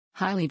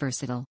Highly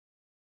versatile.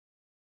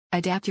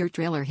 Adapt your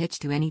trailer hitch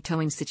to any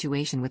towing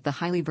situation with the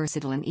highly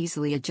versatile and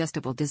easily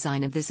adjustable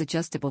design of this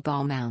adjustable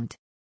ball mount.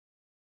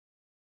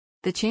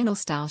 The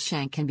channel-style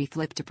shank can be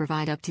flipped to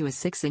provide up to a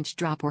 6-inch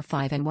drop or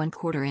 5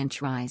 1/4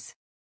 inch rise.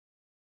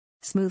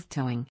 Smooth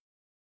towing.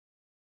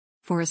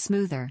 For a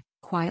smoother,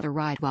 quieter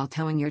ride while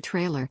towing your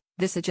trailer,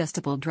 this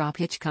adjustable drop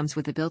hitch comes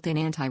with a built-in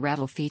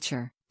anti-rattle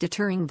feature,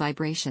 deterring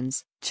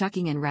vibrations,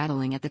 chucking and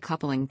rattling at the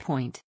coupling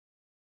point.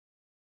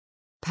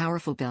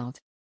 Powerful build.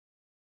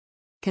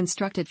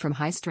 Constructed from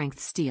high-strength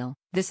steel,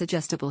 this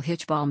adjustable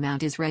hitch ball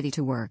mount is ready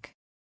to work.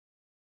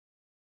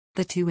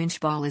 The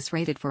 2-inch ball is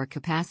rated for a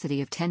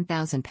capacity of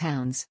 10,000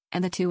 pounds,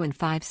 and the 2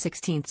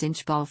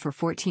 5/16-inch ball for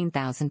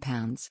 14,000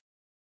 pounds.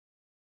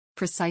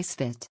 Precise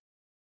fit.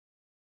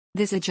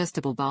 This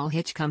adjustable ball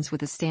hitch comes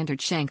with a standard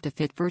shank to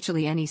fit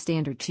virtually any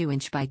standard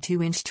 2-inch by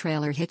 2-inch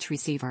trailer hitch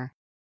receiver.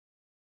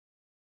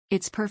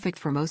 It's perfect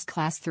for most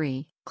Class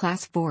 3,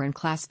 Class 4 and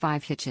Class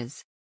 5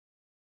 hitches.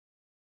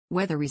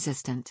 Weather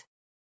resistant.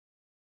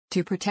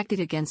 To protect it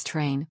against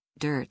rain,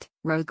 dirt,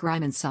 road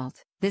grime and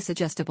salt, this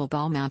adjustable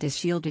ball mount is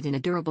shielded in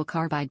a durable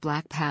carbide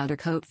black powder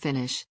coat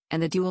finish,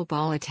 and the dual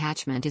ball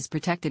attachment is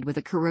protected with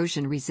a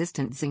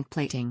corrosion-resistant zinc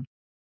plating.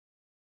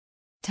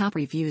 Top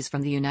reviews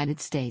from the United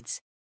States.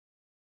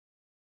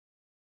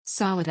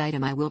 Solid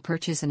item. I will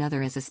purchase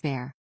another as a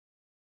spare.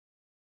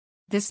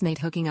 This made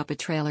hooking up a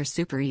trailer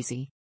super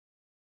easy.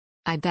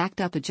 I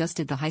backed up,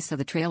 adjusted the height so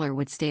the trailer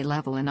would stay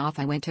level, and off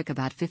I went. Took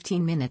about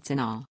 15 minutes in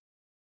all.